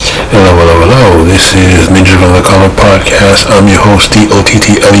This is Ninja of the Color Podcast. I'm your host,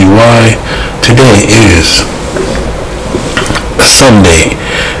 DOTTLEY. Today is Sunday,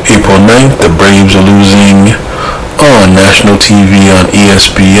 April 9th. The Braves are losing on national TV on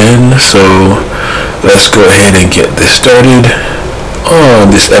ESPN. So let's go ahead and get this started. On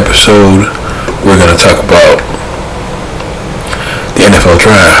this episode, we're going to talk about the NFL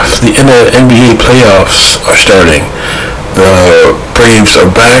Draft. The NBA playoffs are starting. The Braves are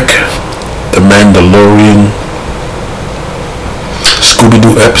back. The Mandalorian Scooby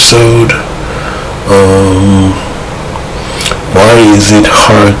episode. Why is it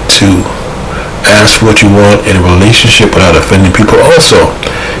hard to ask what you want in a relationship without offending people? Also,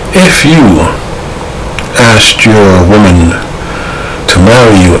 if you asked your woman to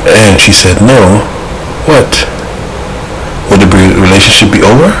marry you and she said no, what? Would the relationship be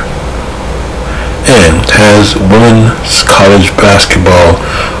over? And has women's college basketball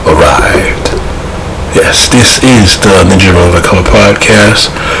arrived? Yes, this is the Ninja of the Color Podcast.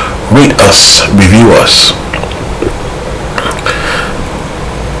 Rate us, review us.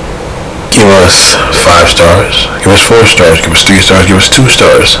 Give us 5 stars, give us 4 stars, give us 3 stars, give us 2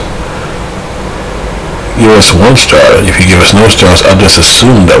 stars. Give us 1 star. If you give us no stars, I'll just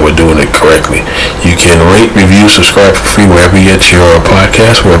assume that we're doing it correctly. You can rate, review, subscribe for free wherever you get your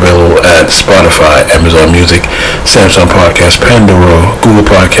podcast. We're available at Spotify, Amazon Music, Samsung Podcast, Pandora, Google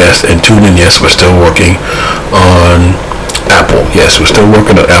Podcast, and TuneIn. Yes, we're still working on Apple. Yes, we're still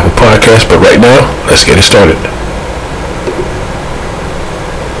working on Apple Podcast, but right now, let's get it started.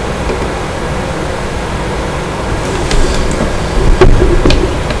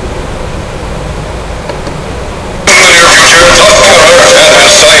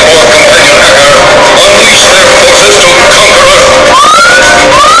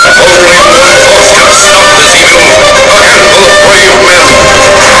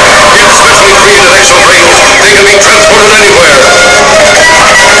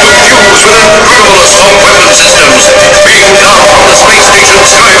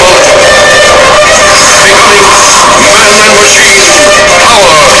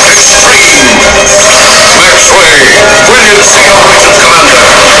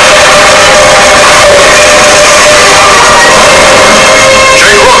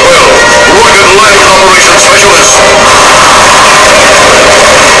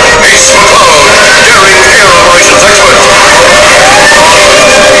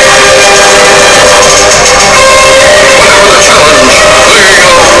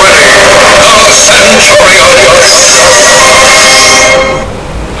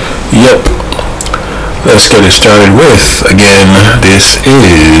 Yep. Let's get it started with, again, this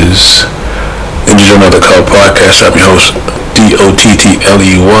is Ninja of the Color Podcast. I'm your host,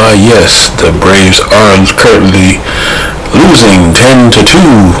 DOTTLEY. Yes, the Braves are currently losing 10-2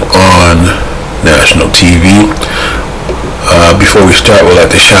 on national TV. Before we start, we'd like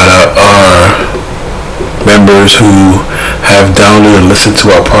to shout out our members who have downloaded and listened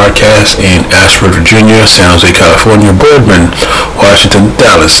to our podcast in Ashford, Virginia, San Jose, California, Boardman, Washington,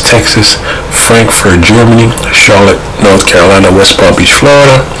 Dallas, Texas, Frankfurt, Germany, Charlotte, North Carolina, West Palm Beach,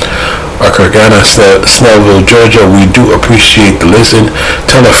 Florida, Arcagana, Snellville, Georgia. We do appreciate the listen.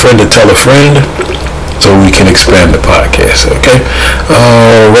 Tell a friend to tell a friend so we can expand the podcast, okay?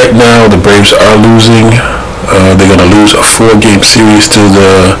 Right now, the Braves are losing. They're going to lose a 4-game series to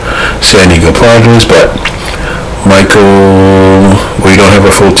the San Diego Padres, but Michael, we don't have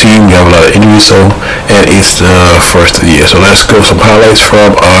a full team. We have a lot of injuries, and it's the first of the year. So let's go some highlights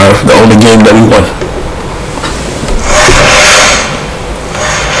from the only game that we won.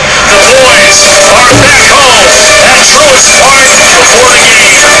 The boys are back home at Truist Park before a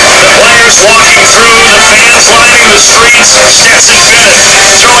game. Players walking through the fans lining the streets of Stetson,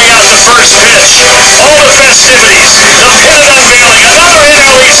 throwing out the first pitch. All the festivities, the pennant unveiling, another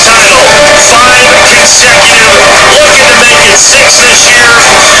NLE title. 5 consecutive. Looking to make it 6 this year.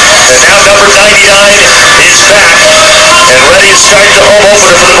 And now number 99 is back and ready to swing the home opener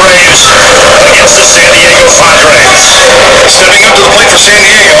for the Braves against the San Diego Padres. Stepping up to the plate for San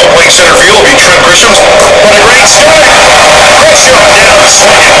Diego, playing center field will be Trent Grisham. A great swing. Grisham down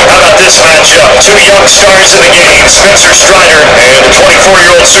swinging. How about this matchup? 2 young stars in the game. Spencer Strider and the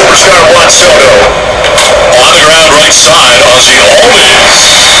 24-year-old superstar Juan Soto. On the ground, right side, Ozzie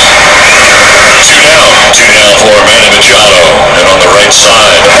Albies. 2 down for Manny Machado. And on the right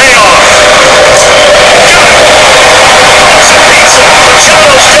side, Payoff. That's a pizza.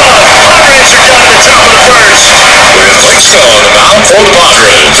 Soto's gone. Padres have got the top of the first. with Lisa on the mound for the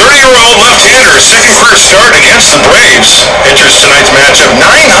Padres. 3 Soto, left-hander, second career start against the Braves. Enters tonight's matchup.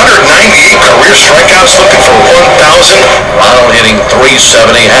 998 career strikeouts, looking for 1,000. Ronald hitting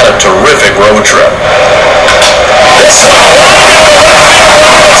 .370, had a terrific road trip. This one, walk down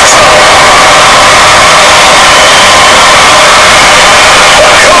the left field, leadoff double.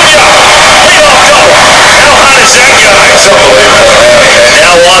 How hot is that guy? It's unbelievable. And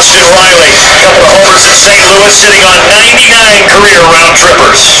now Austin Riley, a couple of homers in St. Louis, sitting on 99 career round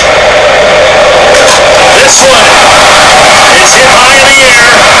trippers. This one is hit high in the air.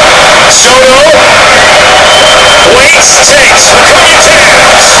 Soto waits, takes, McCarthy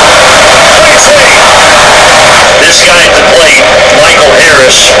takes. 3-3. This guy at the plate, Michael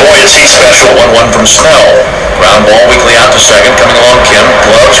Harris, boy is he special. 1-1 from Snell. Ground ball weakly out to second, coming along Kim.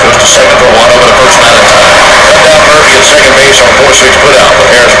 Gloves, goes to second for one, over to first, not in time. Held out Murphy at second base on a 4-6 put out, but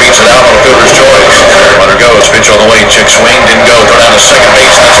Harris beats it out on a fielder's choice. Runner goes, pitch on the way, check swing, didn't go. Throw down to second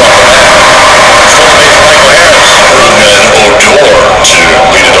base, that's off the bat. First base, Michael Harris. Bergman Odor to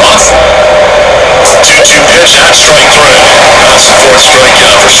lead it off. 2-2 pitch, strike three. That's the fourth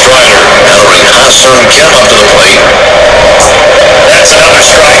strikeout for Strider. Now the ring-house from Kim up to the plate. That's another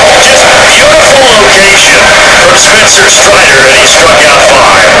strike. Just beautiful location from Spencer Strider, and he struck out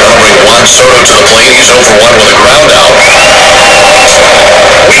 5. Number 1, Soto to the plate. He's 0 for 1 with a ground out.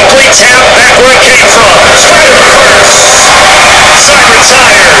 Weekly tap back where it came from. Strider to first. Side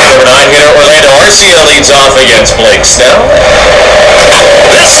retired. Number 9 here, Orlando Arcia leads off against Blake Snell.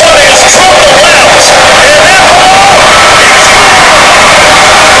 This one is from the left, and that ball is gone.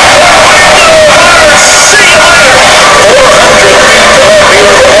 Orlando Arcia.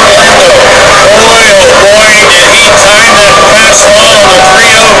 400 Orlando, boy, and he timed that fastball on the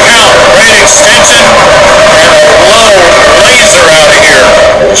 3-0 count. Brandon Stanton had a low laser out of here.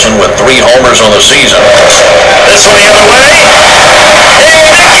 Olsen with 3 homers on the season. This one the other way, and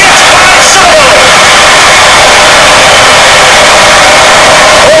it's by Soto.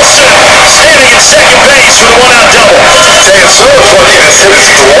 Olsen standing at second base with a 1-out double. Saying Soto's looking at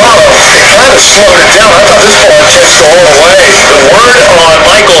 6-12. They kind of slowed it down. I thought this ball had pitched all the way. The word on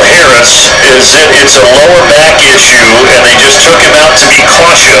Michael Harris is that it's a lower back issue, and they just took him out to be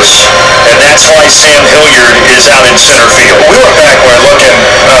cautious, and that's why Sam Hilliard is out in center field. We went back, we're looking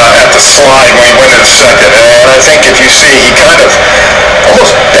at the slide when he went into second, and I think if you see, he kind of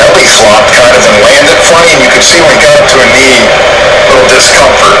almost belly flopped kind of and landed funny, and you could see when he got up to a knee, a little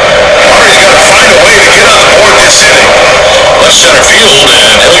discomfort. He's got to find a way to get on the board this inning. Left center field,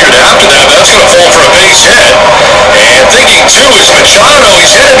 and Hilliard after that. That's going to fall for a base hit. And thinking too is Machado.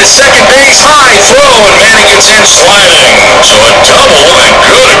 He's headed to second base. High throw, and Manning gets in sliding. So a double and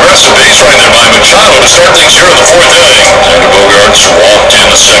good aggressive base running there by Machado to start things here in the 4th inning. Xander Bogaerts walked in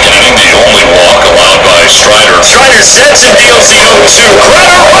the 2nd inning. The only walk allowed by Strider. Strider sets and deals the 0-2.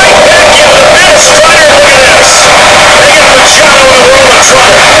 Grounder right back in the middle. Strider, look at this. They get Machado in a row in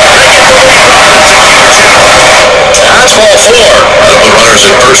front. They get the lead. That's a huge hit. That's ball 4. Now the runners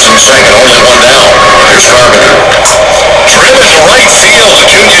at first and second, only 1 down. Here's Carpenter. Driven right field.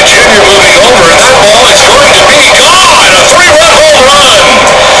 Acuna Jr. moving over, and that ball is going to be gone. A 3-run home run.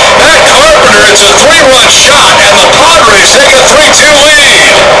 Matt Carpenter, it's a 3-run shot, and the Padres take a 3-2 lead.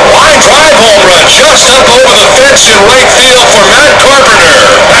 Line drive home run just up over the fence in right field for Matt Carpenter.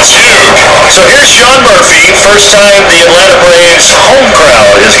 That's huge. So here's Sean Murphy. First time the Atlanta Braves home crowd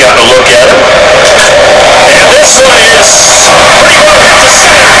has gotten a look at him. And this one is pretty well hit to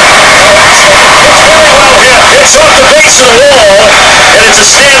center. It's very well hit. It's off the base of the wall, and it's a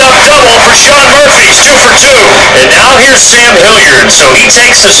stand-up double for Sean Murphy. He's 2 for 2. And now here's Sam Hilliard. So he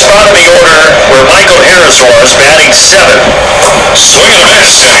takes the spot in the order where Michael Harris was, batting 7. Swing and a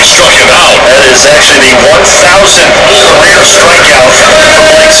miss, and he struck him out. That is actually the 1,000th career strikeout for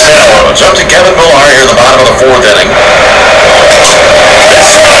Blake Snell. It's up to Kevin Millar here in the bottom of the 4th inning.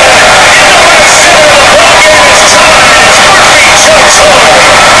 This one in the left center of the plate, and it's tied. It's Murphy chucks home.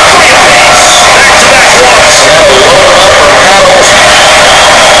 3 apiece. Back-to-back walks. Got a load up from Matt Olson.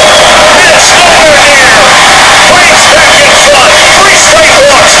 It's over again. Brings back in front. 3 straight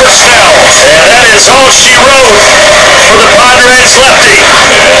walks for Snell. And that is all she wrote for the Padres lefty.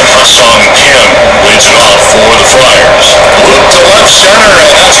 And Ha-Seong Kim leads it off for the Flyers. Look to left center, and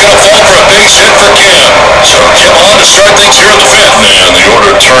that's going to fall for a base hit for Kim. So Kim on to start things here in the 5th. And the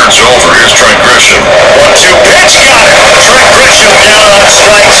order turns over. Here's Trent Grisham. 1-2 pitch, got it. Trent Grisham down on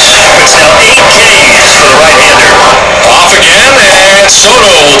strikes. It's now 8 Ks for the right-hander. Off again, and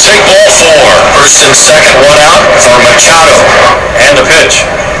Soto will take ball 4. First and second, 1 out for Machado. And the pitch.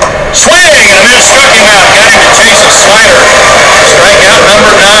 Swing and a miss, struck him out. Got him to chase a slider. Strikeout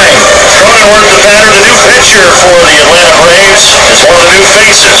number 9. Cronenworth, the batter, the new pitcher for the Atlanta Braves. is one of the new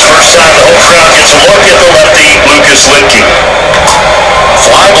faces. First time the home crowd gets a look at the lefty, Lucas Lidke.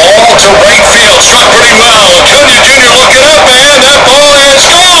 Fly ball to right field. Shot pretty well. Jr. looking up, and that ball is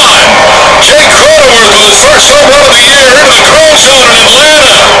gone. Jake Cronenworth with his first home run of the year into the Chrome zone in Atlanta.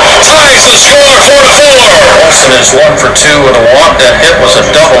 Ties the score 4-4. Olsen is 1 for 2 with a walk. That hit was a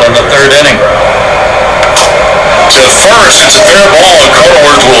double in the third inning. To first, it's a fair ball, and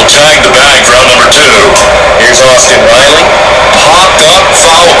Cronenworth will tag the bag for out number 2. Here's Austin Riley. Popped up,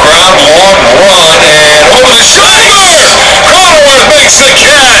 foul grab, long run, and over the shoulder. Cronenworth makes the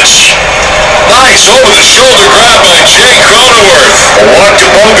catch. Nice over the shoulder grab by Jake Cronenworth. A walk to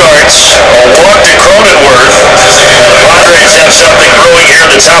Bogarts, a walk to Cronenworth. And the Padres have something brewing here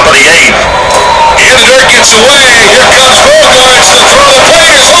at the top of the 8th. And the dirt gets away. Here comes Bogarts. The throw play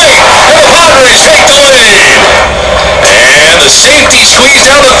is late, and the Padres take the lead. And the safety squeeze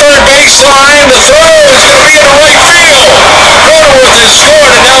down the third baseline. The throw is going to be into right field. Cronenworth has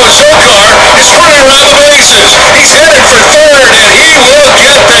scored, and now Zokar is running around the bases. He's headed for third, and he will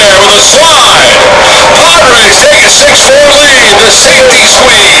get there with a slide. Padres take a 6-4 lead. The safety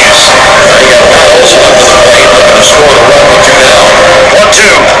squeeze. There you go. Olsen up to the plate, looking to score the run with 2 down.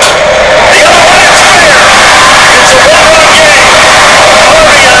 1-2. The other way is there. It's a one-run game.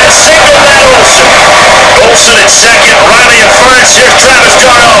 Harvey has single Matt Olsen. Olsen at second. Riley at first. Here's Travis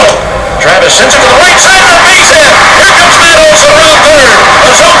d'Arnaud. Travis sends it to the right side of the base hit. Here comes Matt Olsen around third.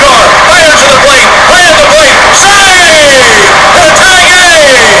 Zokar higher to the plate. High at the plate. Save! And a tie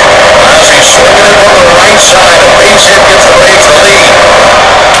game. Riley swinging it from the right side. A base hit gets the Braves the lead.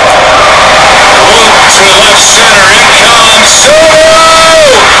 Look to left center. In comes Soto.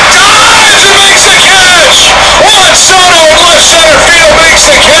 Dives and makes the catch. Juan Soto in left center field makes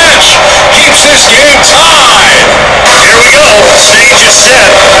the catch. Keeps this game tied. Here we go. Stage is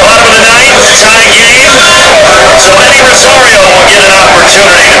set. Bottom of the 9th. Tie game. So Eddie Rosario will get an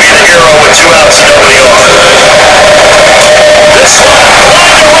opportunity to be the hero with 2 outs, nobody on. This one line to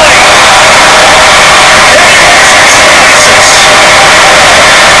right.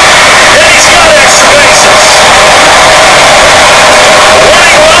 And he's got extra bases. Running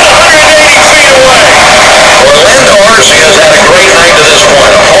run 180 feet away. Orlando Arcia has had a great night to this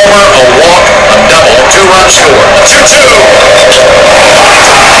point. A homer, a walk, a double, 2 runs scored. 2-2.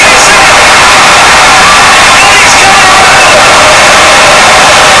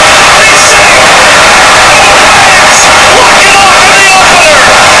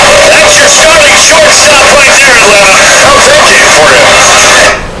 That's your starting shortstop right there, Glenn. How's that game for you?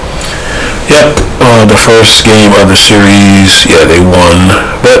 Yep, the first game of the series, yeah, they won,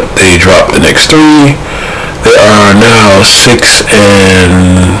 but they dropped the next 3. They are now 6-4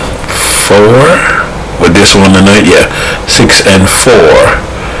 with this one tonight. Yeah, 6-4.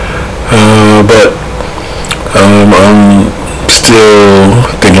 But I'm still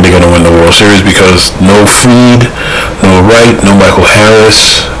thinking they're gonna win the World Series because no Fried, no Wright, no Michael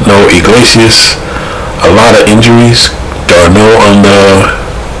Harris, no Iglesias. A lot of injuries. D'Arnaud on the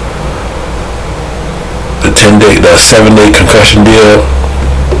 7-day concussion deal.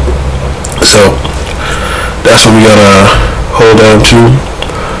 So that's what we gotta hold on to.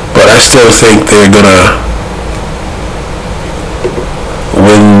 But I still think they're gonna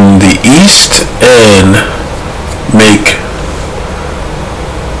win the East and make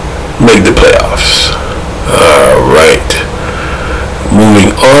the playoffs. Alright.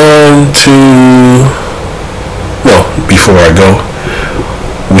 Moving on to, well, before I go,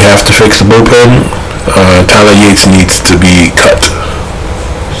 we have to fix the bullpen. Tyler Yates needs to be cut.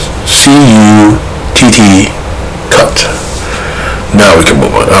 C-U-T-T, cut. Now we can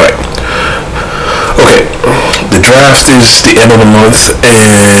move on. Alright. Okay. The draft is the end of the month,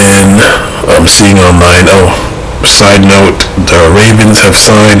 and I'm seeing online, side note, the Ravens have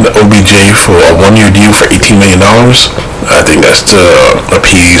signed OBJ for a 1-year deal for $18 million. I think that's to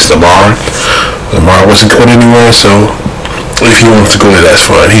appease Lamar. Lamar wasn't going anywhere, so if he wants to go there, that's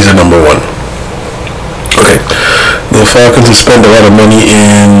fine. He's a number 1. Okay. The Falcons have spent a lot of money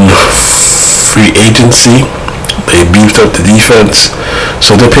in free agency. They beefed up the defense,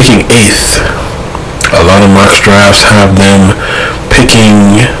 so they're picking 8th. A lot of mock drafts have them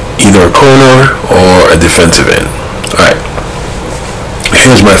picking either a corner or a defensive end. Alright.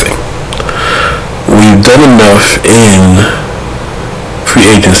 Here's my thing. We've done enough in free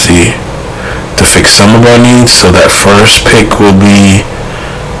agency to fix some of our needs, so that first pick will be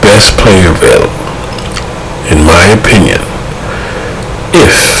best player available. In my opinion,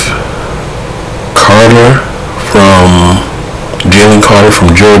 if Jalen Carter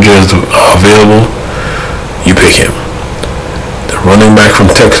from Georgia is available, you pick him. The running back from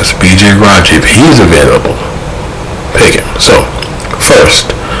Texas, B.J. Raji, if he's available, pick him. So,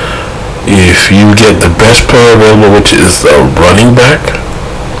 first, if you get the best player available, which is the running back,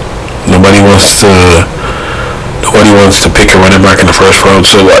 nobody wants to pick a running back in the first round.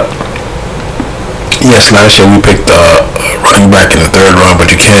 So what? Yes, last year we picked a running back in the third round,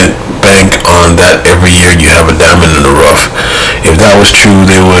 but you can't bank on that every year. You have a diamond in the rough. If that was true,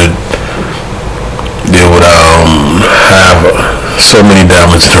 they would have so many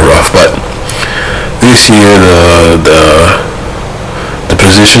diamonds in the rough. But this year, the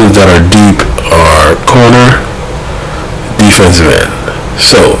positions that are deep are corner, defensive end.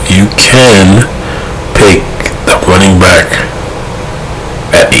 So you can pick the running back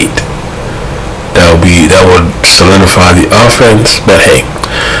at 8. That would solidify the offense. But hey,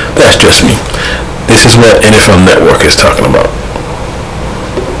 that's just me. This is what NFL Network is talking about.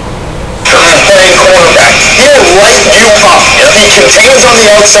 Playing cornerback. He'll light you up. He contains on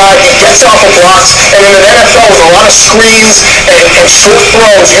the outside, he gets off of blocks, and in an NFL with a lot of screens and short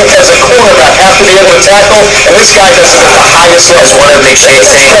throws, you as a cornerback have to be able to tackle, and this guy does it at the highest level. Whatever they say,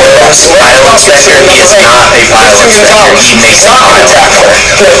 he's not a tackle.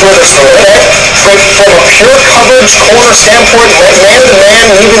 But from a pure coverage corner standpoint,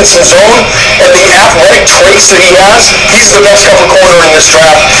 man-to-man, and even some zone, and the athletic traits that he has, he's the best cover corner in this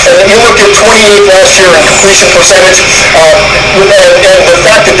draft. And you look at 28 last year in completion percentage, and the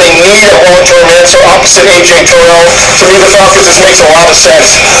fact that they need a long-term answer opposite A.J. Terrell, to me the Falcons, this makes a lot of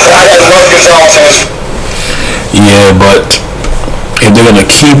sense. I love Gonzalez in this. Yeah, but if they're going to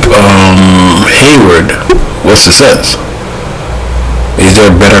keep Hayward, what's the sense? Is there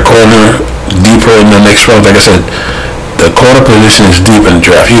a better corner deeper in the next round? Like I said, the corner position is deep in the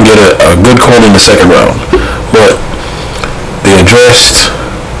draft. You can get a good corner in the second round. But they addressed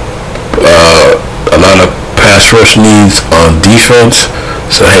a lot of pass rush needs on defense.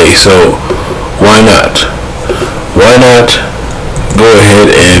 So hey, why not? Why not go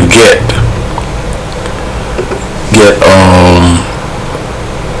ahead and get what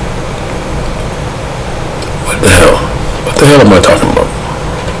the hell am I talking about?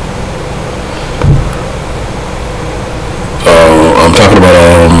 I'm talking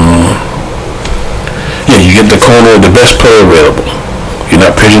about you get the corner, the best player available. You're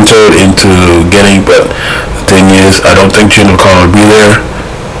not pigeon-toed into getting, but the thing is, I don't think Jalen Carter will be there,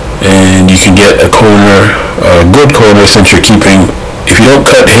 and you can get a good corner since you're keeping. If you don't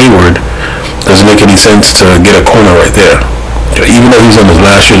cut Hayward, doesn't make any sense to get a corner right there. Even though he's on his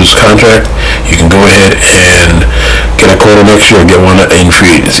last year's contract, you can go ahead and get a corner next year or get one in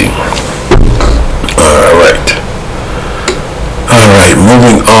free agency. All right,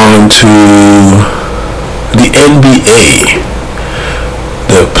 moving on to the NBA.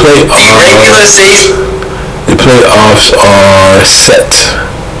 The playoffs are set.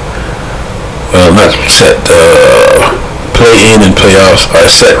 Well, not set. Play-in and playoffs are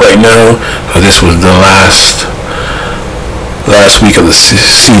set right now. This was the last week of the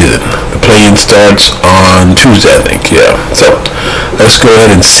season. The play-in starts on Tuesday, I think. Yeah. So let's go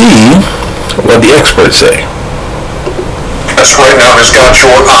ahead and see what the experts say. That's right now has got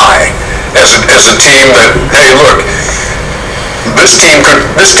your eye as a team that, hey, look, this team could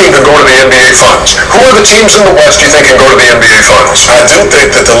go to the NBA Finals. Who are the teams in the West you think can go to the NBA Finals? I do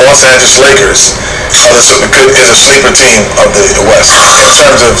think that the Los Angeles Lakers is a sleeper team of the West. In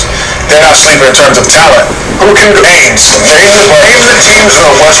terms of, they're not sleeper in terms of talent. Who can name the teams in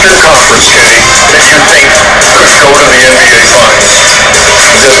the Western Conference, Kenny, that you think could go to the NBA Finals?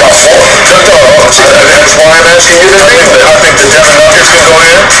 There's about 4. That's why I'm asking you to name them. I think the Denver Nuggets can go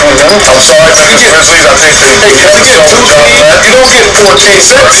there. I'm sorry for the Grizzlies. I think that you don't get 4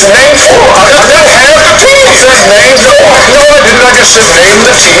 teams. Name 4. I don't have the teams. Just name 4. No, I didn't. I just said name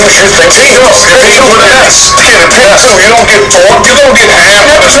the teams you think can go. Pick 2 of the next. You get 2. You don't get 4. You don't get half.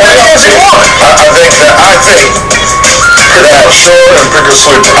 Just pick those 1. I think pick a for sure and pick a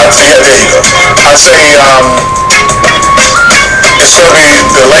sleeper. Yeah, there you go. I say it's going to be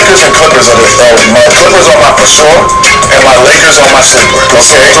the Lakers and Clippers are my Clippers are my for sure, and my Lakers are my sleeper.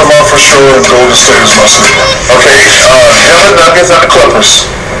 Okay. Those are my for sure, and Golden State is my sleeper. Okay, Denver Nuggets and the Clippers.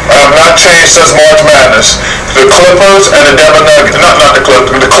 I've not changed since March Madness. The Clippers and the Denver Nuggets. Not the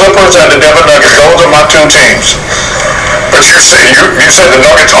Clippers. The Clippers and the Denver Nuggets. Those are my 2 teams. But you said the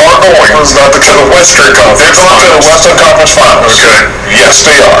Nuggets are going to the Western Conference. They're going to the Western Conference Finals. Okay. Yes,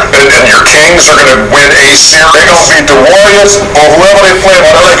 they are. And your Kings are going to win a series. They're going to beat the Warriors or whoever they play on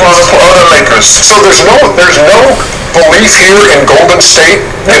the Lakers. So there's no belief here in Golden State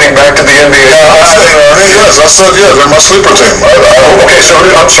getting back to the NBA. Yes, I said yes. They're my sleeper team. Okay, so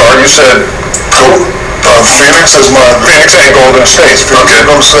I'm sorry. You said who? Phoenix and Golden State. Okay.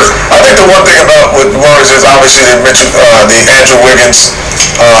 I think the one thing about with the Warriors is obviously they mentioned the Andrew Wiggins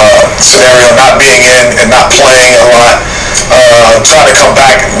scenario, not being in and not playing a lot, trying to come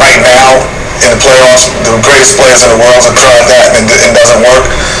back right now in the playoffs. The greatest players in the world have tried that and it doesn't work.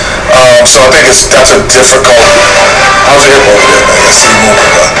 So I think that's a difficult. How's it over there, man? I see you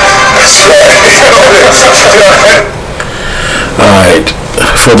moving. All right,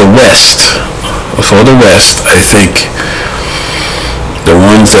 for the West, I think the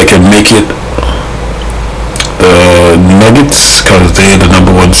ones that can make it, the Nuggets, because they're the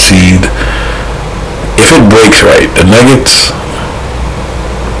number one seed. If it breaks right, the Nuggets,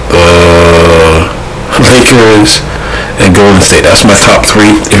 the Lakers, and Golden State. That's my top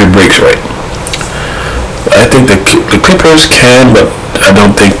three if it breaks right. I think the Clippers can, but I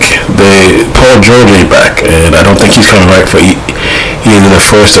don't think Paul George ain't back, and I don't think he's coming back for either the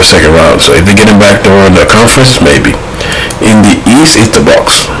first or second round. So if they get him back during the conference, maybe. In the East, it's the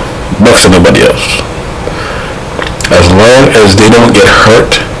Bucks and nobody else. As long as they don't get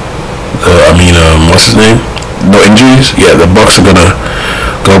hurt, what's his name? No injuries. Yeah, the Bucks are gonna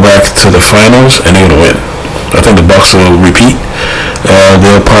go back to the finals and they're gonna win. I think the Bucks will repeat.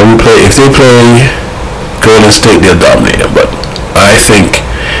 They'll probably play. If they play Golden State, they'll dominate them. But I think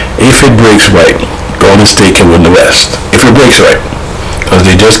if it breaks right, Golden State can win the West. If it breaks right, because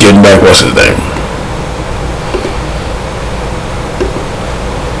they just getting back what's his name.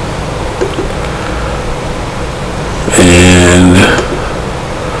 And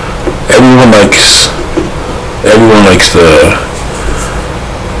everyone likes to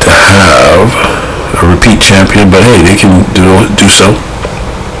have a repeat champion, but hey, they can do so.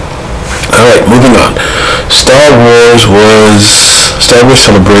 Alright, moving on. Star Wars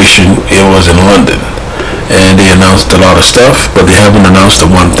Celebration, it was in London. And they announced a lot of stuff, but they haven't announced the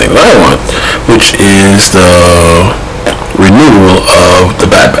one thing that I want, which is the renewal of the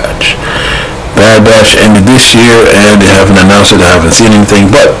Bad Batch. Bad Batch ended this year, and they haven't announced it. I haven't seen anything,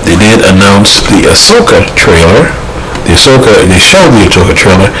 but they did announce the Ahsoka trailer. They showed the Ahsoka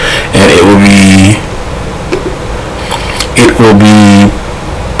trailer, and it will be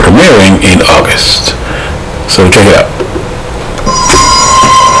premiering in August. So check it out.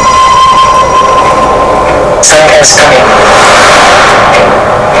 Something is coming.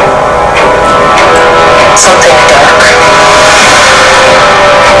 Something dark.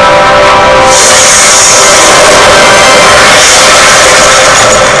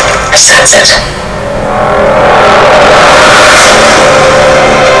 I sense it.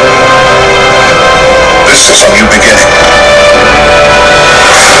 This is a new beginning.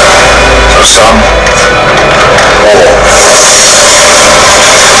 For some, war.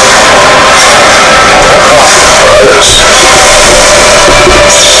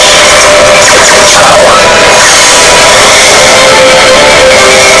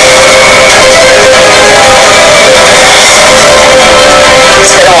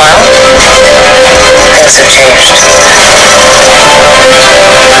 It's been a while. Things have changed.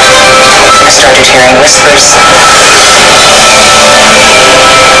 I started hearing whispers about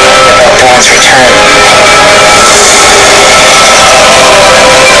Dawn's return.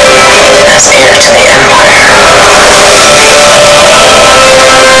 As heir to the Empire.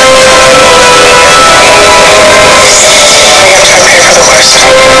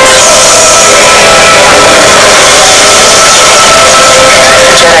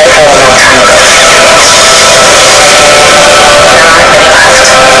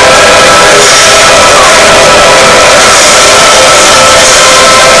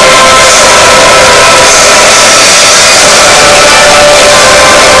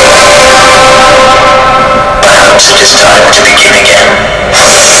 Perhaps it is time to begin again.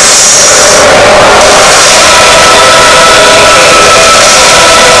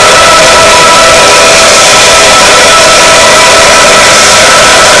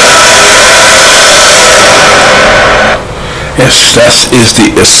 Yes, that is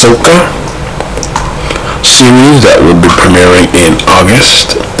the Ahsoka series that will be premiering in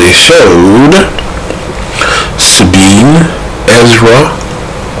August. They showed Sabine, Ezra,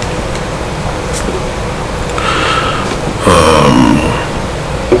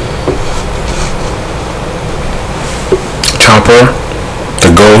 Chopper,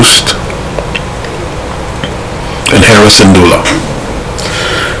 the Ghost, and Harrison Dula.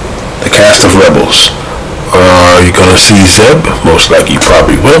 The cast of Rebels. Are you gonna see Zeb? Most likely, you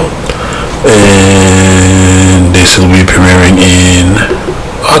probably will. And this will be premiering in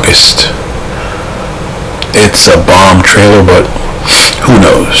August. It's a bomb trailer, but who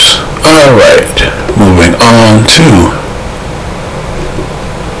knows? Alright, moving on to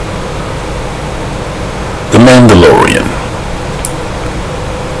Mandalorian.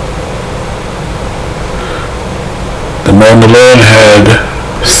 The Mandalorian had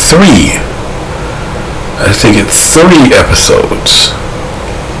three episodes.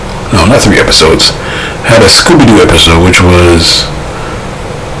 No, not 3 episodes. Had a Scooby-Doo episode, which was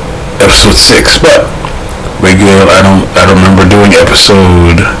episode 6, but regular, I don't remember doing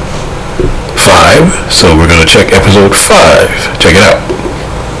episode 5, so we're gonna check episode 5. Check it out.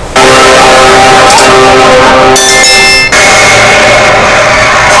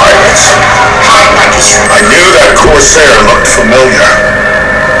 I knew that Corsair looked familiar.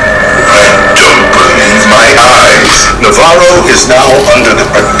 I don't believe my eyes. Navarro is now under the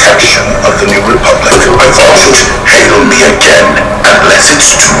protection of the New Republic. I thought you'd hail me again, unless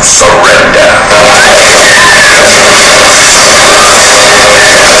it's to surrender.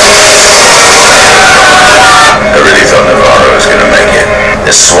 I really thought Navarro was gonna make it.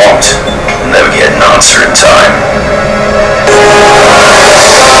 They're swamped. They'll never get an answer in time.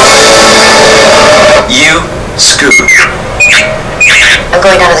 You, Scooby. I'm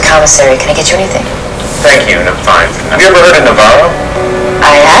going down to the commissary. Can I get you anything? Thank you, I'm fine. Have you ever heard of Navarro?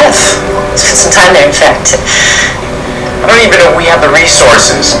 I have. Spent some time there, in fact. I don't even know we have the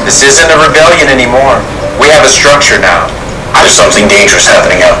resources. This isn't a rebellion anymore. We have a structure now. There's something dangerous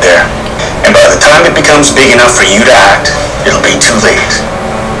happening out there. And by the time it becomes big enough for you to act, it'll be too late.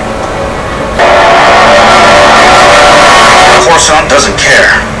 Coruscant doesn't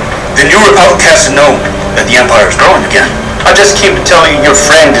care. The New Republic has to know that the Empire is growing again. I just keep telling you your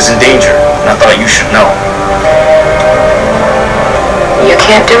friend is in danger, and I thought you should know. You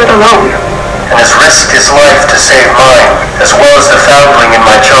can't do it alone. And has risked his life to save mine, as well as the foundling in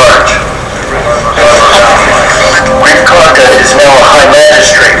my charge. Great Karga is now a high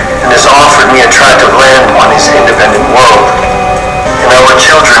magistrate, and has offered me a tract of land on his independent world. And our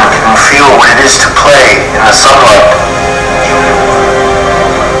children can feel what it is to play in the sunlight.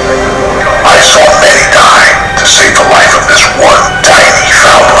 I saw many die to save the life of this one tiny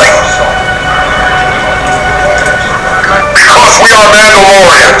foundling. Because we are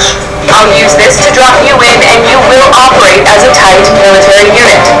Mandalorians. I'll use this to drop you in, and you will operate as a tight military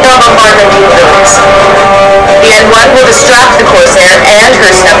unit. They'll bombard the capabilities. The N1 will distract the Corsair and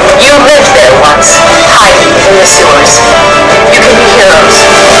her stuff. You lived there once, hiding in the sewers. You can be heroes.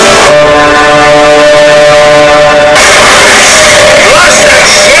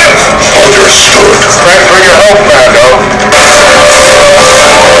 Understood. Thanks for your help, Mando.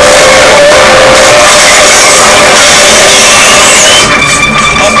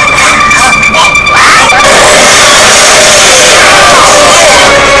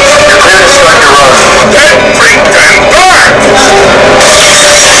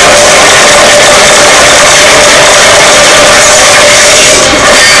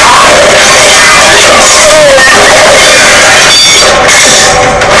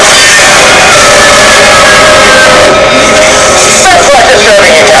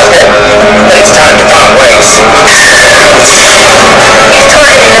 It's time to part ways. He's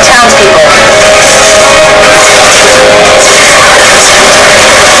targeting the townspeople.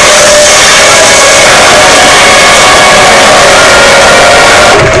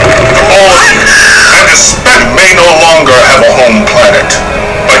 May no longer have a home planet,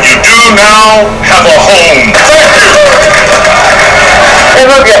 but you do now have a home. They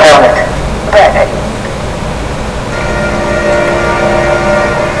will get on it.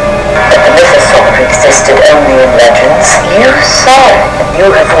 But the mythosaur existed only in legends. You saw it, and you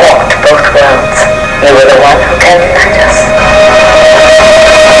have walked both worlds. You were the one who can unite us.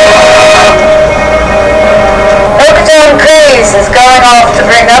 Oaktown Craze is going off to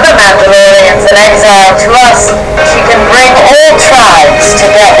bring other Mandalorians in exile to us. She can bring all tribes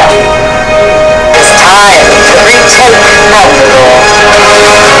together. It's time to retake Mandalore.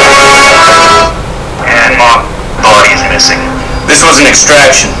 And Mom, body's missing. This was an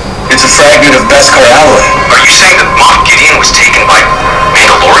extraction. It's a fragment of Beskar alloy. Are you saying that Moff Gideon was taken by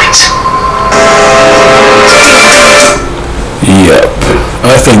Mandalorians? Yep.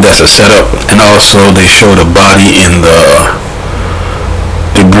 I think that's a setup. And also they showed a body in the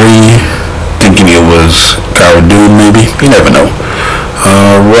debris, thinking it was Cara Dune maybe. You never know.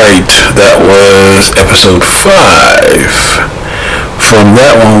 Alright, that was episode 5. From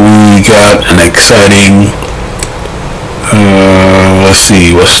that one we got an exciting, let's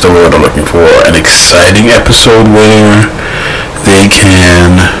see, what's the word I'm looking for? An exciting episode where they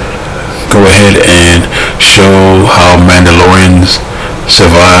can go ahead and show how Mandalorians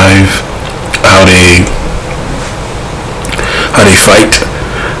survive, how they fight.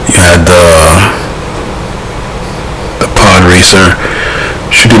 You had the pod racer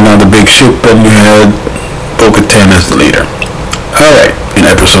shooting down the big ship, and you had Bo-Katan as the leader. Alright, in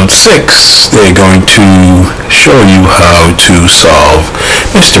episode 6, they're going to show you how to solve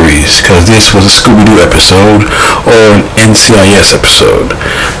mysteries, because this was a Scooby-Doo episode, or an NCIS episode,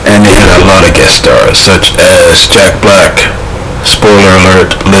 and they had a lot of guest stars, such as Jack Black, spoiler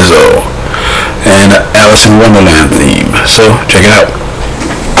alert, Lizzo, and Alice in Wonderland theme. So, check it out.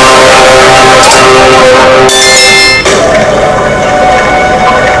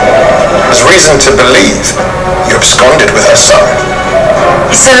 There's reason to believe you absconded with her son.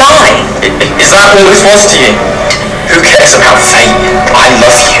 It's a lie. Is that all this was to you? Who cares about fate? I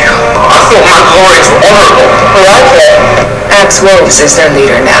love you. I thought Mandalorians were honorable. Like it. Axe Woves is their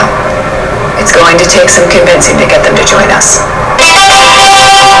leader now. It's going to take some convincing to get them to join us.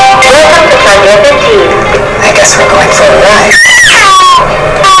 Welcome to Planet 15. I guess we're going for a ride.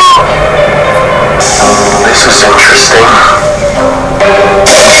 This is interesting.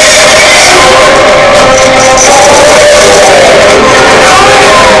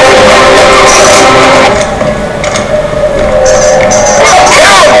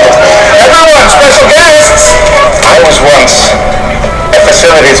 Everyone, special guests! I was once a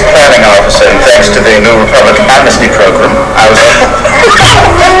facilities planning officer, and thanks to the New Republic Amnesty Program, I was...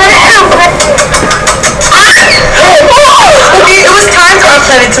 It was time for our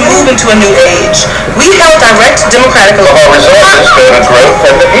planet to move into a new age. We held direct democratic Our resources go to growth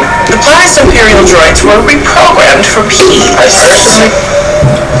and the people. The past Imperial droids were reprogrammed for peace. I personally...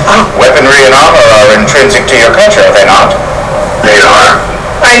 Weaponry and armor are intrinsic to your culture, are they not? They are.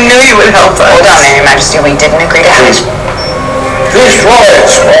 I knew you would help us. Hold on, Your Majesty, we didn't agree to have it. These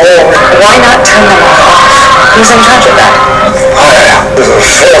droids all... Why not turn them off? Who's in charge of that? I am. There's a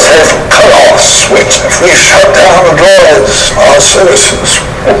fail-safe cut-off switch. If we shut down the droids, our citizens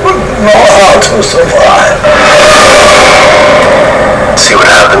wouldn't know how to survive. See what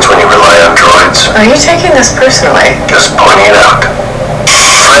happens when you rely on droids. Are you taking this personally? Just pointing it out.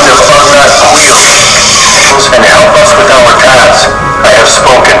 Find the unwrapped wheels and help us with our task. I have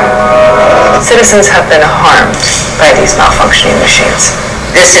spoken. Citizens have been harmed by these malfunctioning machines.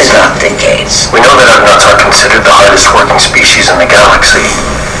 This is not the case. We know that our nuts are considered the hardest working species in the galaxy.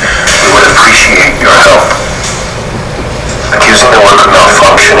 We would appreciate your help. Accusing the work of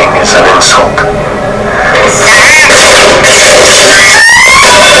malfunctioning is an insult.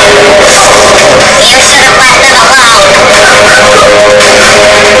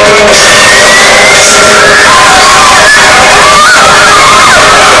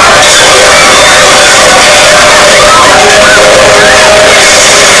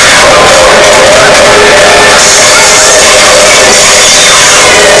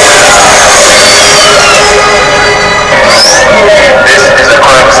 This is a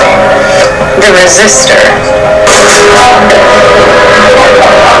crime scene. The resistor.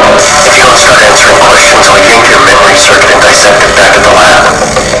 If you don't start answering questions, I'll yank your memory circuit and dissect it back at the lab.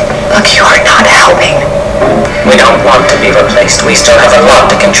 Look, you are not helping. We don't want to be replaced. We still have a lot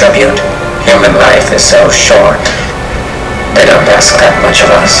to contribute. Human life is so short. They don't ask that much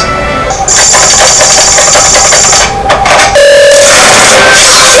of us.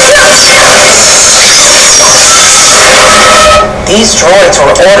 These droids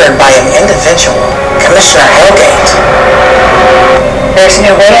were ordered by an individual, Commissioner Hellgate. There's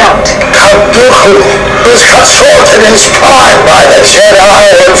no way out. Dooku was consulted and spied by the Jedi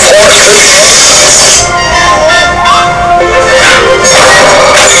and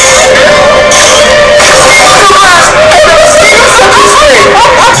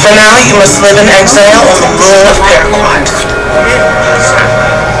For now, you must live in exile on the moon of Paraquat.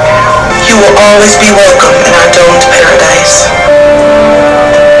 You will always be welcome in our domed paradise.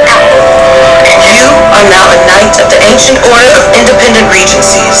 You are now a knight of the ancient order of independent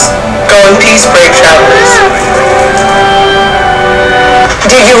regencies. Go in peace, brave travelers.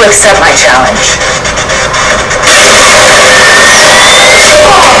 Do you accept my challenge?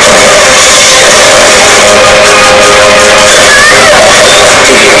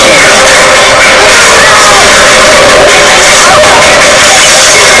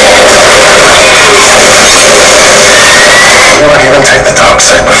 You won't even take the dark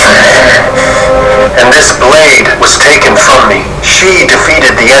saber from me. And this blade was taken from me. She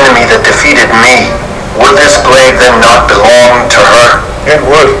defeated the enemy that defeated me. Would this blade then not belong to her? It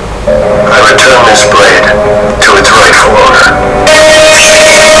would. I return this blade to its rightful owner.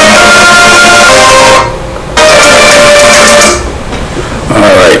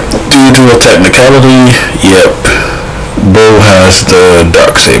 Alright, due to a technicality, yep, Bo has the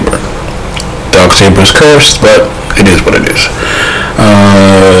Darksaber. Darksaber is cursed, but it is what it is.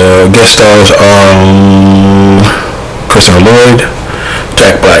 Guest stars are Christopher Lloyd,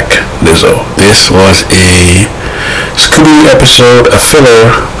 Jack Black, Lizzo. This was a Scooby episode, a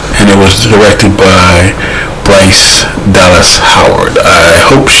filler, and it was directed by Bryce Dallas Howard. I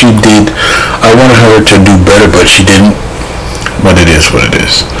hope she did. I wanted her to do better, but she didn't. But it is what it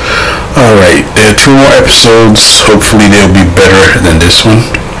is. Alright, there are 2 more episodes. Hopefully they'll be better than this one.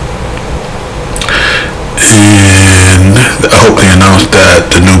 And I hope they announce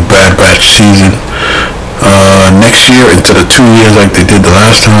that the new Bad Batch season next year instead of 2 years like they did the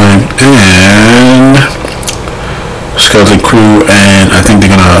last time. And Skeleton Crew, and I think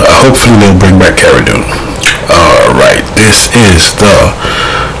they're gonna hopefully they'll bring back Cara Dune. Alright, this is the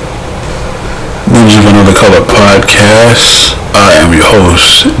Ninja of Another Color podcast. I am your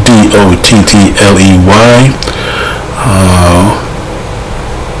host, DOTTLEY.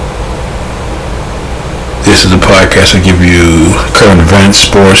 This is a podcast that give you current events,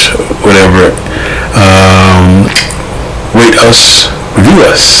 sports, whatever. Rate us, review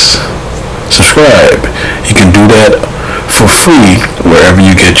us, subscribe. You can do that for free wherever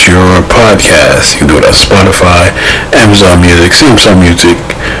you get your podcasts. You can do it on Spotify, Amazon Music, Samsung Music,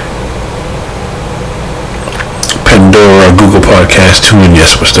 Pandora, Google Podcasts, TuneIn.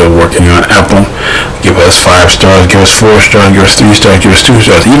 Yes, we're still working on Apple. Give us 5 stars, give us 4 stars, give us 3 stars, give us 2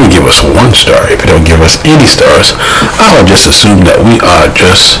 stars, even give us 1 star. If you don't give us any stars, I'll just assume that we are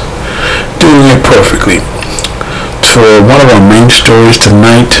just doing it perfectly. For one of our main stories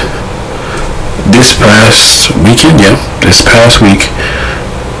tonight, this past week,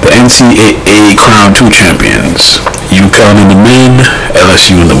 the NCAA crowned 2 champions, UConn in the men,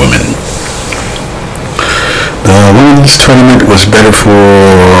 LSU in the women. The women's tournament was better for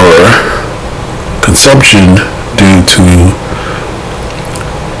consumption due to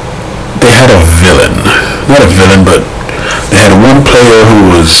they had a villain. Not a villain, but they had one player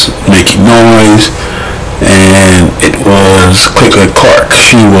who was making noise, and it was Caitlin Clark.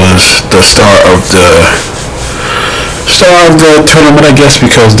 She was the star of the tournament, I guess,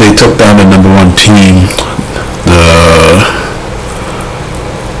 because they took down the number 1 team, the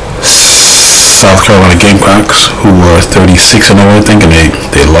South Carolina Gamecocks, who were 36-0, I think, and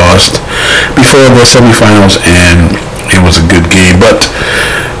they lost before the semifinals, and it was a good game. But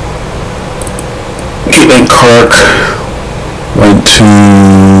Caitlin Clark went to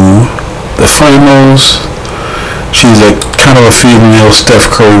the finals. She's a kind of a female Steph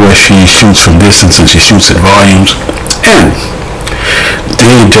Curry, where she shoots from distance and she shoots in volumes. And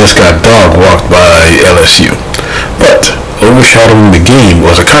they just got dog walked by LSU. But overshadowing the game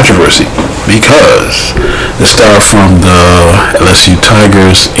was a controversy, because the star from the LSU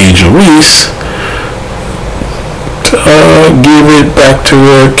Tigers, Angel Reese, gave it back to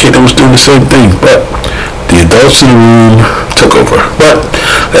her. Caitlin was doing the same thing, but the adults in the room took over. But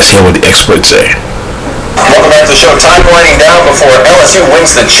let's hear what the experts say. Welcome back to the show. Time winding down before LSU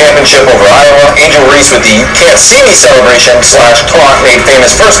wins the championship over Iowa. Angel Reese with the "You Can't See Me" celebration / talk made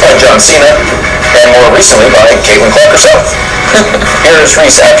famous first by John Cena, and more recently by Caitlin Clark herself. Here's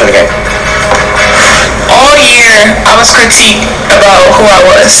Reese after the game. All year, I was critiqued about who I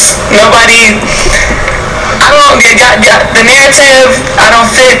was. I don't got the narrative. I don't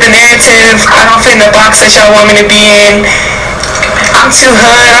fit the narrative. I don't fit in the box that y'all want me to be in. I'm too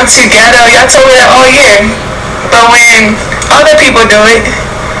hood, I'm too ghetto. Y'all told me that all year. But when other people do it,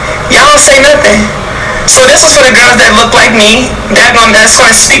 y'all don't say nothing. So this is for the girls that look like me, that's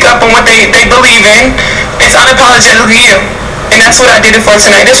going to speak up on what they believe in. It's unapologetically you. And that's what I did it for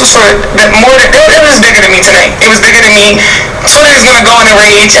tonight. This was for it was bigger than me tonight. It was bigger than me. Twitter is going to go in a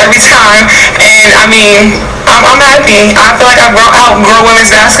rage every time. And I mean, I'm happy. I feel like I've outgrown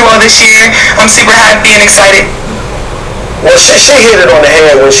women's basketball this year. I'm super happy and excited. Well, she hit it on the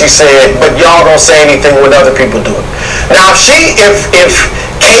head when she said, but y'all don't say anything when other people do it. Now, if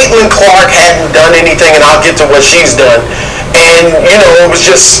Caitlin Clark hadn't done anything, and I'll get to what she's done, and, it was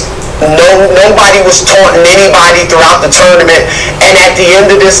just nobody was taunting anybody throughout the tournament, and at the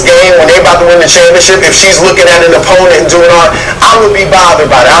end of this game, when they're about to win the championship, if she's looking at an opponent and doing all, I would be bothered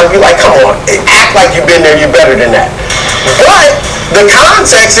by it. I would be like, come on, act like you've been there, you're better than that. But the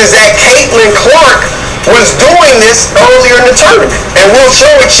context is that Caitlin Clark was doing this earlier in the tournament, and we'll show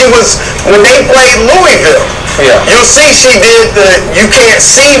it. She was, when they played Louisville, you'll see she did the "You Can't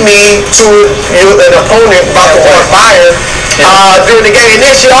See Me" to an opponent about to on fire during the game, and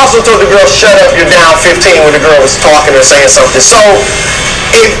then she also told the girl, "Shut up, you're down 15," when the girl was talking or saying something. So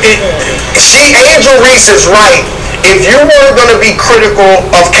Angel Reese is right. If you were going to be critical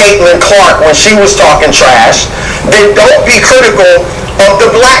of Caitlin Clark when she was talking trash, then don't be critical of the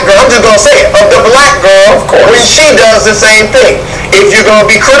black girl. I'm just going to say it, of the black girl when she does the same thing. If you're going to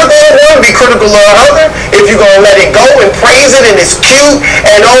be critical of one, be critical of the other. If you're going to let it go and praise it and it's cute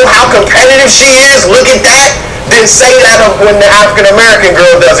and oh, how competitive she is, look at that, then say that of when the African-American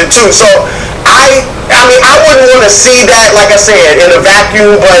girl does it too. So I wouldn't want to see that, like I said, in a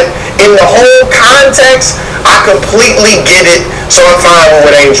vacuum, but in the whole context, I completely get it, so I'm fine with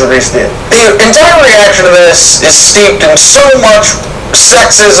what Angel Reese did. The entire reaction to this is steeped in so much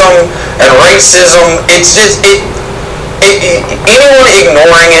sexism and racism. It's just, anyone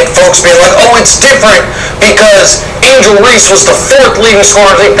ignoring it, folks being like, oh, it's different because Angel Reese was the 4th leading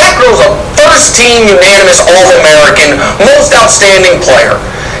scorer. That girl's a first-team unanimous All-American, most outstanding player.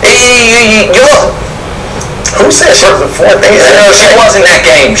 Who said she was the 4th? She was in that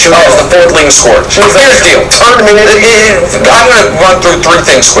game. She was the 4th leading scorer. Here's the deal. I'm going to run through 3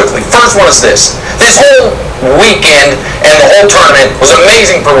 things quickly. First one is this. This whole weekend and the whole tournament was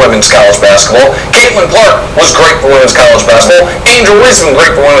amazing for women's college basketball. Caitlin Clark was great for women's college basketball. Angel Reese was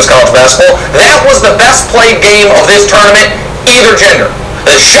great for women's college basketball. That was the best played game of this tournament, either gender.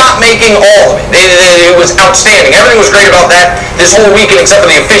 The shot making, all of it. It was outstanding. Everything was great about that this whole weekend except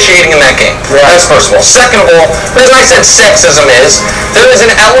for the officiating in that game. Right. That's first of all. Second of all, the reason I said sexism is there is an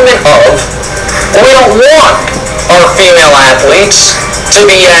element of we don't want our female athletes to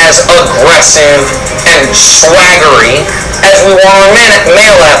be as aggressive and swaggery as we want our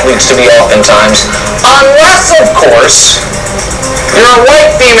male athletes to be oftentimes. Unless, of course, you're a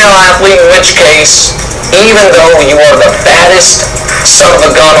white female athlete, in which case, even though you are the baddest son of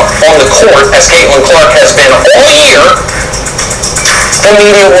a gun on the court, as Caitlin Clark has been all year, the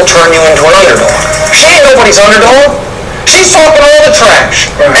media will turn you into an underdog. She ain't nobody's underdog. She's talking all the trash,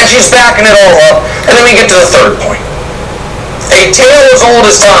 and she's backing it all up. And then we get to the third point. A tale as old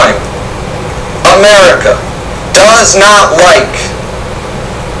as time. America does not like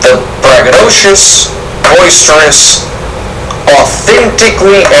the braggadocious, boisterous,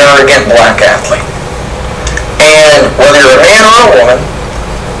 authentically arrogant black athlete. And whether you're a man or a woman,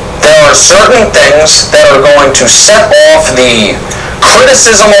 there are certain things that are going to set off the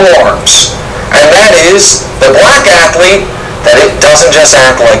criticism alarms. And that is the black athlete that it doesn't just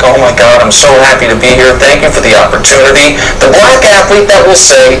act like, oh my God, I'm so happy to be here, thank you for the opportunity. The black athlete that will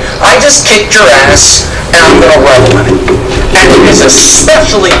say, I just kicked your ass and I'm going to revel in it. And it is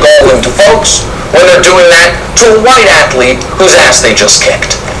especially galling to folks when they're doing that to a white athlete whose ass they just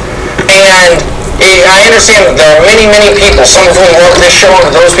kicked. And I understand there are many, many people, some of whom love this show,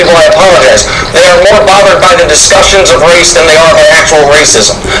 and to those people I apologize. They are more bothered by the discussions of race than they are by actual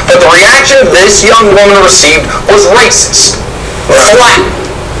racism. But the reaction this young woman received was racist. Flat.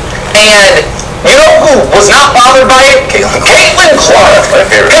 And you know who was not bothered by it? Caitlin Clark.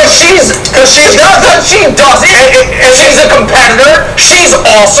 Because she does it, and she's a competitor, she's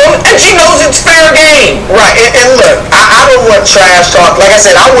awesome, and she knows it's fair game. Right, and look, I don't want trash talk. Like I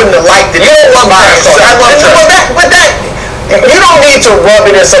said, I wouldn't have liked it. You don't love trash talk. I love trash. But that, you don't need to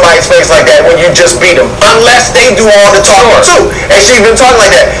rub it in somebody's face like that when you just beat them, unless they do all the talking too. And she's been talking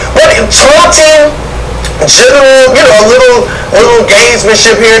like that. But taunting, general, a little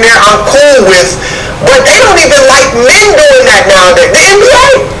gamesmanship here and there, I'm cool with. But they don't even like men doing that nowadays.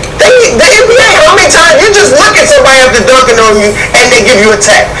 The NBA, how many times you just look at somebody after dunking on you and they give you a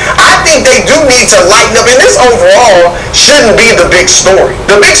tap? I think they do need to lighten up, and this overall shouldn't be the big story.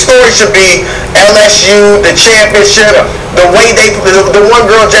 The big story should be LSU, the championship, the way the one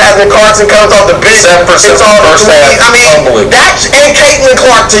girl, Jasmine Carson, comes off the bench. 7% first half. Unbelievable. And Caitlin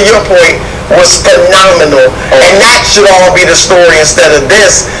Clark, to your point, was phenomenal, and that should all be the story instead of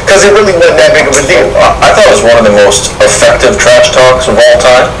this, because it really wasn't that big of a deal. I thought it was one of the most effective trash talks of all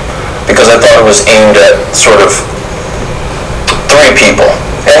time, because I thought it was aimed at sort of 3 people.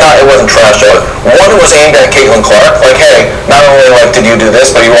 And it wasn't trash talk. One was aimed at Caitlin Clark, like, hey, not only did you do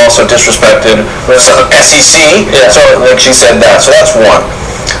this, but you also disrespected some SEC. Yeah. So she said that. So that's one.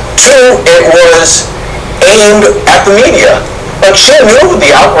 2, it was aimed at the media. She knew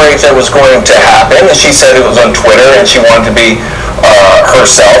the outrage that was going to happen, and she said it was on Twitter, and she wanted to be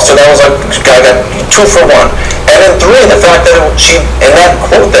herself. So that was I got 2 for 1. And then 3, the fact that she, in that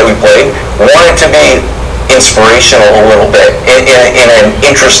quote that we played, wanted to be inspirational a little bit in an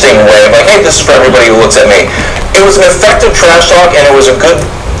interesting way. Like, hey, this is for everybody who looks at me. It was an effective trash talk, and it was a good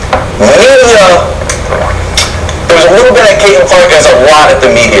media. There was a little bit at Caitlin Clark, as a lot at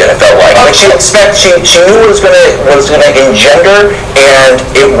the media, it felt like. She knew what it was going to engender, and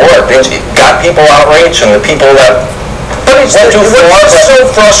it worked. It got people outraged, and the people that what's so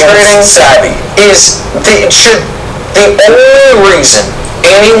frustrating, savvy, is the only reason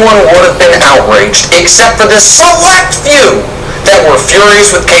anyone would have been outraged, except for the select few that were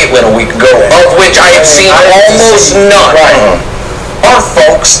furious with Caitlin a week ago, of which I have seen almost none. Right. are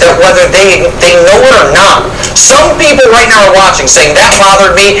folks that whether they know it or not, some people right now are watching saying that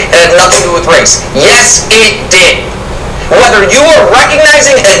bothered me and had nothing to do with race. Yes, it did. Whether you are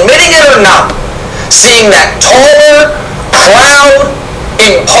recognizing and admitting it or not, seeing that taller, proud,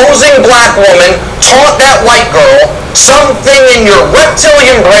 imposing black woman taught that white girl something in your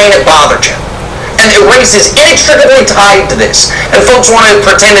reptilian brain, it bothered you. And race is inextricably tied to this. And folks want to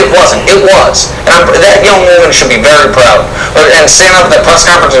pretend it wasn't. It was. And that young woman should be very proud. And standing up at that press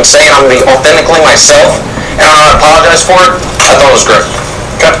conference and saying I'm going to be authentically myself and I'm going to apologize for it, I thought it was great.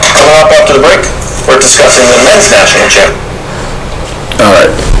 Okay, coming up after the break, we're discussing the men's national champ. All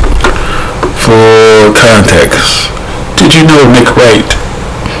right. For context, did you know Nick Wright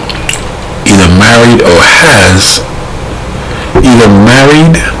either married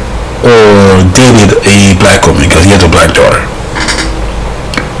or dated a black woman because he has a black daughter?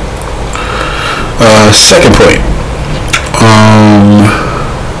 Second point.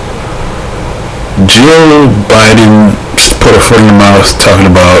 Jill Biden put her foot in the mouth talking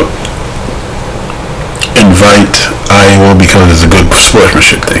about invite Iowa because it's a good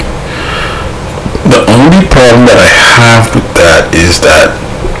sportsmanship thing. The only problem that I have with that is that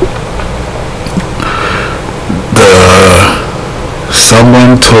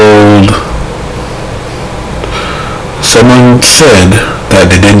someone said that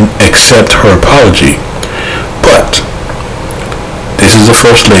they didn't accept her apology, but this is the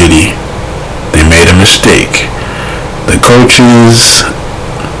first lady. They made a mistake. The coaches,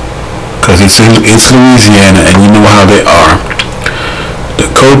 because it's Louisiana and you know how they are, the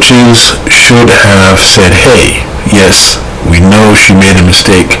coaches should have said, hey, yes, we know she made a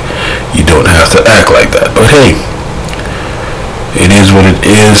mistake. You don't have to act like that. But hey, it is what it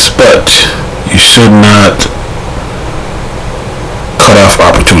is, but you should not cut off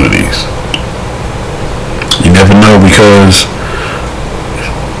opportunities. You never know, because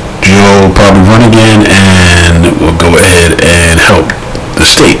Joe will probably run again and will go ahead and help the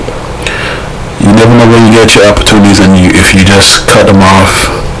state. You never know when you get your opportunities, and if you just cut them off,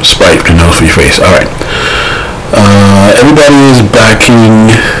 spike your nose for your face. All right. Everybody is backing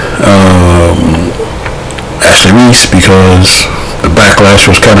Ashley Reese because the backlash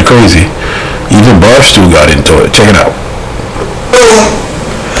was kind of crazy. Even Barstool got into it. Check it out.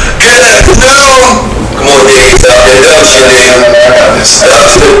 Good afternoon. Come on, Dave. Tell me, I got this.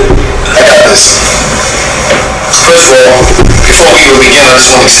 I got this. First of all, before we even begin, I just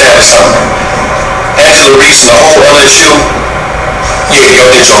want to establish something. Angela Reese and the whole LSU, yeah,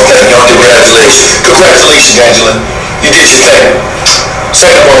 y'all did your thing. Y'all did congratulations. Congratulations, Angela. You did your thing.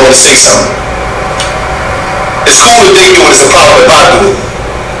 Second of all, I want to say something. It's cool that they do it, it's a problem if I do it.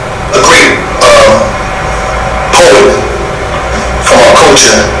 A great poet from our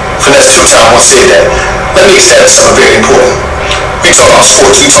culture, Finesse Two-Time, once said that. Let me establish something very important. We talk about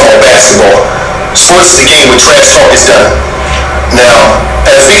sports, we talk about basketball. Sports is the game where trash talk is done. Now,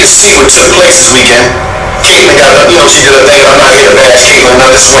 as we can see what took place this weekend, Caitlin got up, she did her thing. I'm not here to bash Caitlin,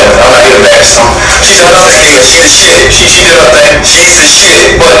 not this women. I'm not here to bash them. She did her thing, she the shit. She did her thing, she's the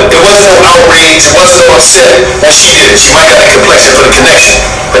shit. But there was no outrage, there was no upset when she did it. She might got a complexion for the connection,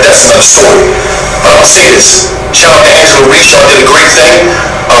 but that's another story. But I'm gonna say this. Shout out to Angela Reese, y'all did a great thing.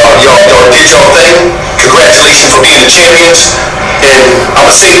 Y'all did your thing. Congratulations for being the champions. And I'm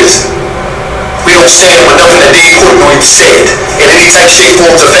gonna say this. We don't stand with nothing that Dave Portnoy said in any type, shape,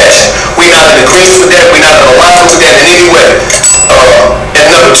 form, or fashion. We're not in agreement with that. We're not in alignment with that in any way. And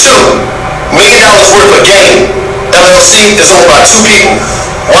number two, $1 million worth of game. LLC is owned by two people.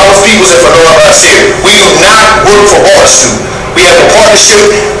 Wallace Peoples and Fedora Garcia. We do not work for Barstool. We have a partnership.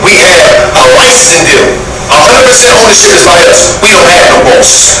 We have a licensing deal. 100% ownership is by us. We don't have no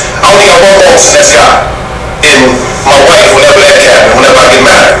boss. I only got one boss, and that's God. And my wife, whenever that happens, whenever I get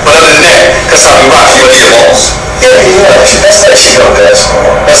married. But other than that, that's how we rock. You're the boss. Yeah, that's that shit up there.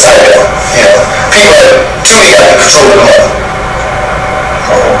 That's how that. People, Judy got to control the mother.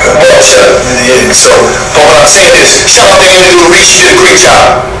 Well, shut up. Yeah. So, but what I'm saying is, shout out to Angela Reese. She did a great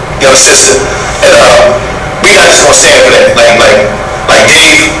job, sister. And we not just gonna stand for that. Like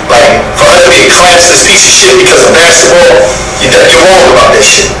Dave, for her to be a classless piece of shit because of basketball, you're wrong about that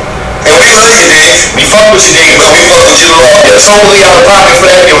shit. And we love you, Dave. We fuck with you, Dave, but we fuck with you. You're totally out of pocket for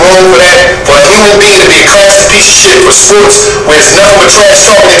that. You're wrong for that. For a human being to be a classless piece of shit for sports, where it's nothing but trash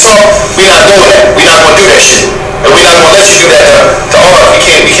talk and talk, we're not doing that. We're not gonna do that shit. And we're not gonna let you do that to art.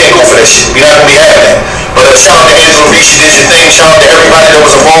 We can't go for that shit. We're not gonna be having that. But shout out to Angela Reese, you did your thing. Shout out to everybody that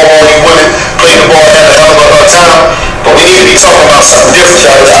was involved, all you women playing the ball, had a hell of a time. But we need to be talking about something different.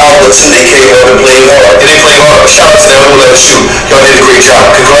 Shout out to Iowa too. They came up and played hard. They didn't play hard, but shout out to them who let us shoot. Y'all did a great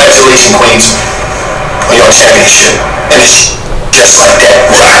job. Congratulations, Queens, on your championship. Finish. Just like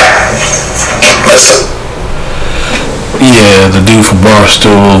that. Right. Listen. Yeah, the dude from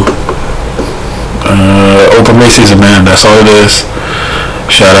Barstool. Oprah Macy's a man, that's all it is.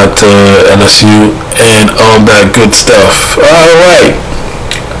 Shout out to LSU and all that good stuff. Alright.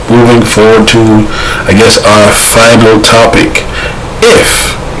 Moving forward to, I guess, our final topic.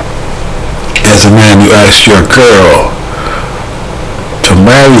 If, as a man, you ask your girl to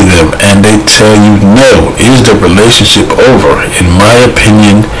marry them and they tell you no, is the relationship over? In my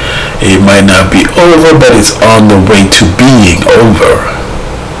opinion, it might not be over, but it's on the way to being over.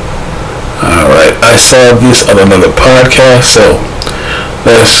 Alright, I saw this on another podcast, so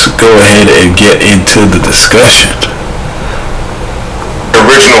let's go ahead and get into the discussion. The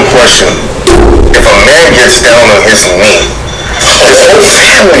original question, if a man gets down on his knee, his whole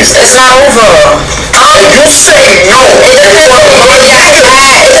family's It's not over. you say no. We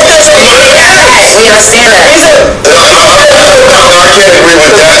understand that. I can't agree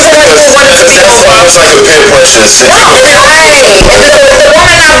with that. That's why I was like the peer pressure shit. The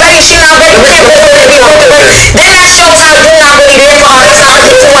woman not ready, she not ready, then that's your time, you're not ready,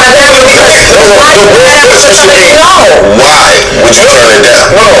 therefore it's not good for her now because Why would you turn it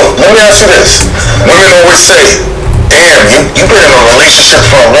down? No, let me ask you this. Women always say, damn, you've been in a relationship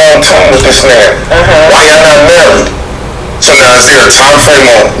for a long time with this man. Why y'all not married? So now is there a time frame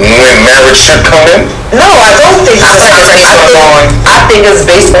on when marriage should come in? No, I don't think it's I think it's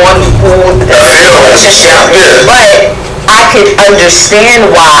based on who the relationship. But I could understand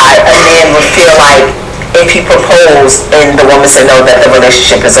why a man would feel like if he proposed and the woman said no, that the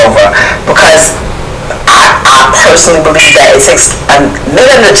relationship is over. Because I personally believe that it takes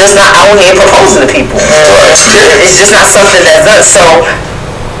men are just not out here proposing to people. It's just not something that's done. So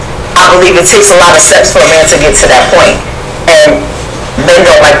I believe it takes a lot of steps for a man to get to that point. And men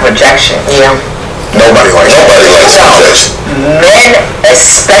don't like rejection. Yeah. Nobody likes rejection. Men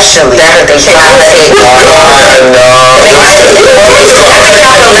especially. They take out the hate.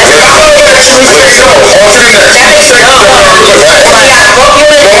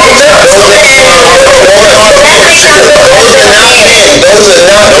 Those are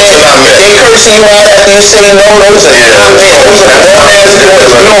not me. I'm cursing you out after you say no. Those are not me. Those are not as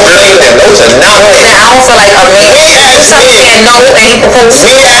boys. We don't believe that. Those are not me. I don't feel like a man saying no and he proposed to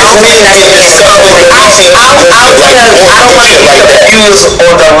me. I don't feel like that's me. I don't want to get confused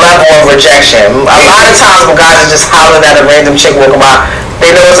on the level of rejection. A lot of times when guys are just hollering at a random chick walking by,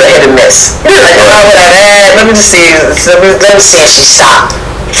 they know it's a hit and miss. Like, let me see if she stopped.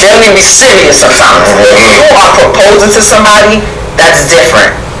 They don't even be serious sometimes. If you are proposing to somebody, that's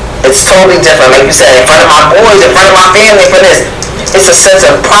different. It's totally different. Like you said, in front of my boys, in front of my family, for this, it's a sense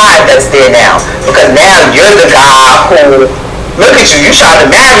of pride that's there now. Because now you're the guy who, look at you trying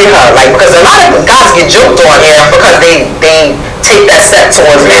to marry her. Like, because a lot of guys get joked on here because they take that step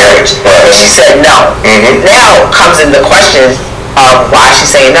towards marriage. And she said no. Now comes in the question of why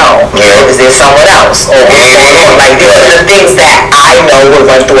she's saying no. Is there someone else? Or what's going on? Like, these are the things that I know would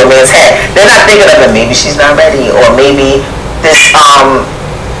run through a man's head. They're not thinking of it, maybe she's not ready, or maybe this,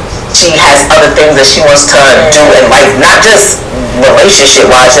 she has other things that she wants to do in life, not just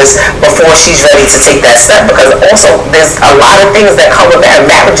relationship-wise, just before she's ready to take that step. Because also, there's a lot of things that come with marriage.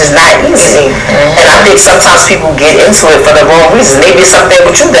 Marriage is not easy. And I think sometimes people get into it for the wrong reasons. Maybe it's something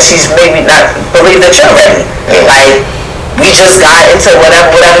with you that she's maybe not believe that you're ready. Like, we just got into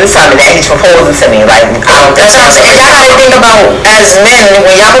whatever this time, and now he's proposing to me. Like, I don't think so. And y'all gotta think about, as men,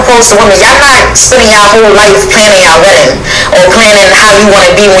 when y'all propose to women, y'all not spending y'all whole life planning y'all wedding or planning how you want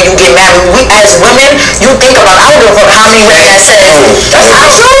to be when you get married. We, as women, you think about, I don't give a fuck how many women that says, that's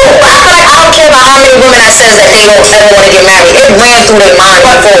not true. I don't care about how many women that says that they don't ever want to get married. It ran through their mind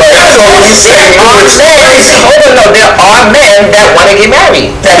before. So you said there are men that want to get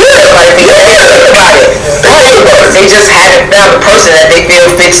married. That feel like they got it. They just haven't found the person that they feel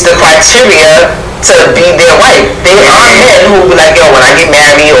fits the criteria to be their wife. There are men who be like, yo, when I get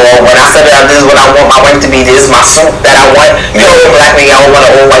married or when I settle down, this is what I want my wife to be. This is my suit that I want. You know, black man, I don't want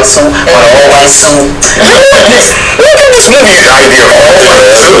an all white suit. I want an all white suit. Look at this movie idea of all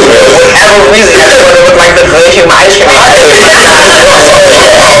white suit. Whatever reason, I just want to look like the good human ice cream.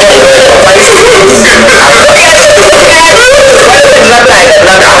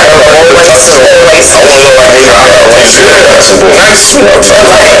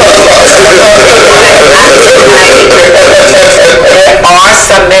 There are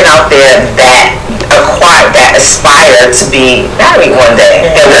some men out there that aspire to be married one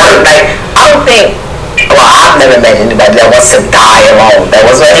day. That want, like, I don't think. Well, I've never met anybody that wants to die alone. That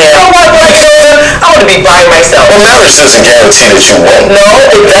was like, you know what, like, I want to be by myself. Well, marriage doesn't guarantee that you won't. No,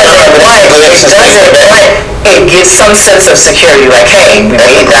 it doesn't. But it gives it's some sense of security, like, hey, we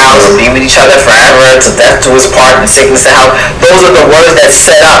made vows to be with each other forever, to death do us part, and sickness and health. Those are the words that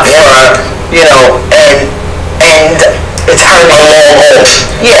set up for, you know, and it's hard to hold.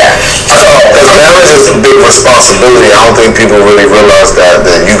 Yeah. Because marriage is a big responsibility. I don't think people really realize that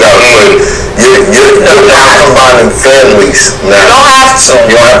you got to put, you're now combining families. Now. You don't have to.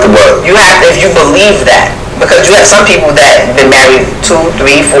 You don't have to what? You have to, if you believe that. Because you have some people that have been married 2,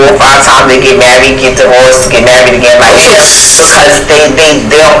 3, 4, 5 times. They get married, get divorced, get married again. Like, because they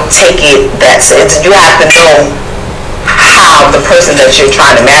don't take it that sense. You have to know how the person that you're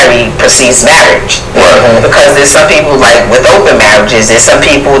trying to marry perceives marriage. Right. Because there's some people, like, with open marriages, there's some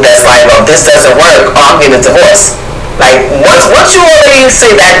people that's like, well, this doesn't work, I'm getting a divorce. Like, once you already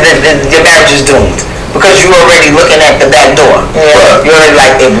say that your marriage is doomed, because you're already looking at the back door. Right. You're already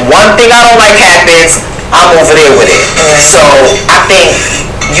like, if one thing I don't like happens, I'm over there with it. So I think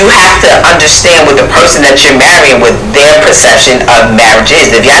you have to understand what the person that you're marrying, what their perception of marriage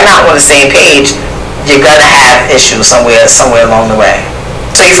is. If you're not on the same page, you're gonna have issues somewhere along the way.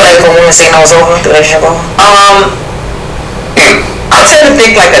 So you feel like if a woman say no is over, the relationship over? I tend to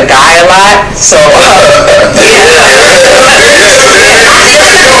think like a guy a lot, so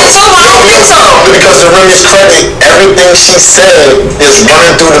Because to Remy's credit, everything she said is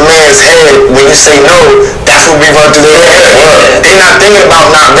running through the man's head. When you say no, that's what we run through their head. They're not thinking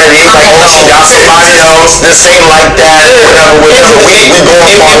about not ready. Like, oh, she got somebody else. This ain't like that. Whatever. We going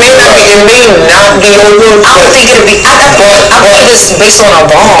for it may not be over. I don't think it'll be. I think it's based on a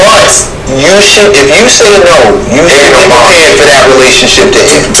bond. But you should, if you say no, you should be prepared for that relationship to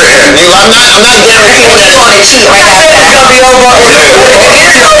end. I'm not guaranteeing that.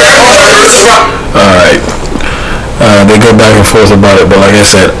 Alright. They go back and forth about it, but like I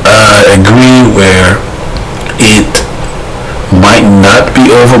said, I agree where it might not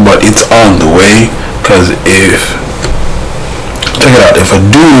be over, but it's on the way. Because check it out, if a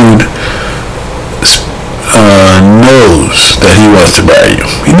dude knows that he wants to marry you,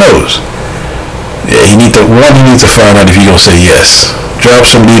 he knows. Yeah, he needs to find out if he's gonna say yes. Drop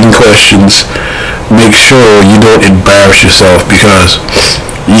some leading questions. Make sure you don't embarrass yourself, because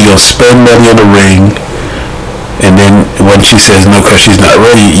you're gonna spend money on the ring, and then when she says no because she's not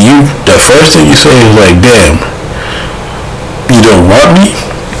ready, the first thing you say is like, damn, you don't want me?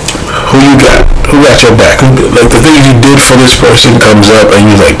 Who you got? Who got your back? Like, the things you did for this person comes up, and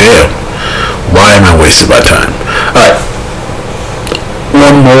you're like, damn, why am I wasting my time? Alright,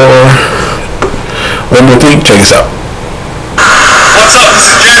 one more thing, check this out. What's up? This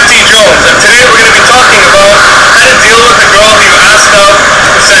is Jack D. Jones, and today we're going to be talking about how to deal with a girl who you asked out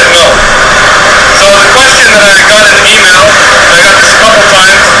who said no. So the question that I got in the email, and I got this a couple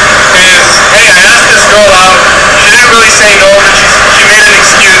times, is, hey, I asked this girl out, she didn't really say no, but she made an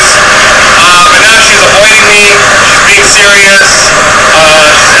excuse, but now she's avoiding me, she's being serious,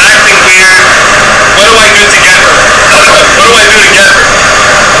 she's acting weird. What do I do to get her? What do I do to get her?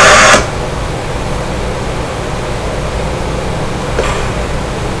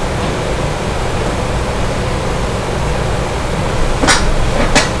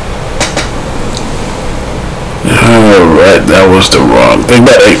 Alright, that was the wrong thing.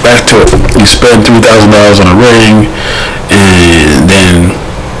 Back to it. You spend $3,000 on a ring, and then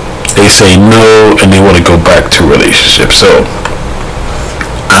they say no, and they want to go back to a relationship. So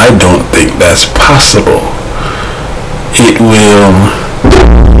I don't think that's possible. It will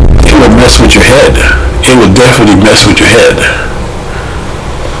mess with your head. It will definitely mess with your head.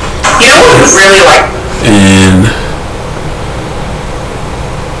 You know what really like? And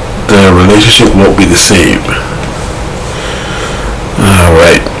the relationship won't be the same.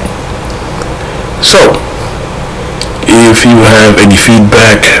 Alright. So, if you have any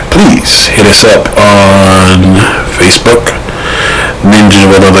feedback, please hit us up on Facebook, Ninja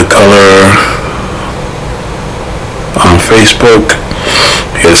of Another Color on Facebook.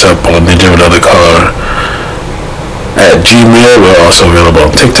 Hit us up on Ninja of Another Color at Gmail. We're also available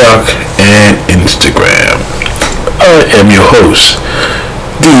on TikTok and Instagram. I am your host,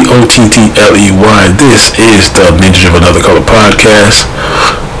 DOTTLEY. This is the Ninja of Another Color podcast.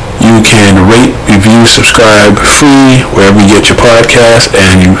 You can rate, review, subscribe free wherever you get your podcast,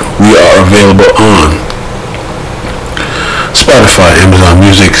 and we are available on Spotify, Amazon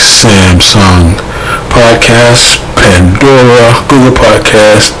Music, Samsung Podcasts, Pandora, Google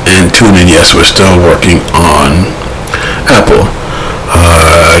Podcasts, and TuneIn. Yes, we're still working on Apple.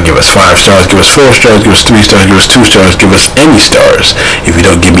 Give us 5 stars, give us 4 stars, give us 3 stars, give us 2 stars, give us any stars. If you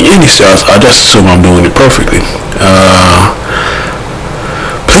don't give me any stars, I'll just assume I'm doing it perfectly.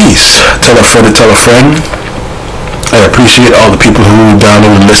 Please tell a friend to tell a friend. I appreciate all the people who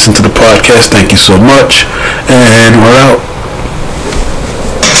download and listen to the podcast. Thank you so much. And we're out.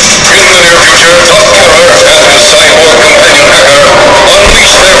 Preliminary draft talk. Cyborg competing.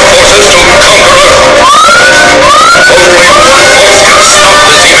 Unleash that force. Let's go. Come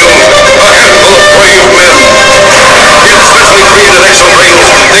on.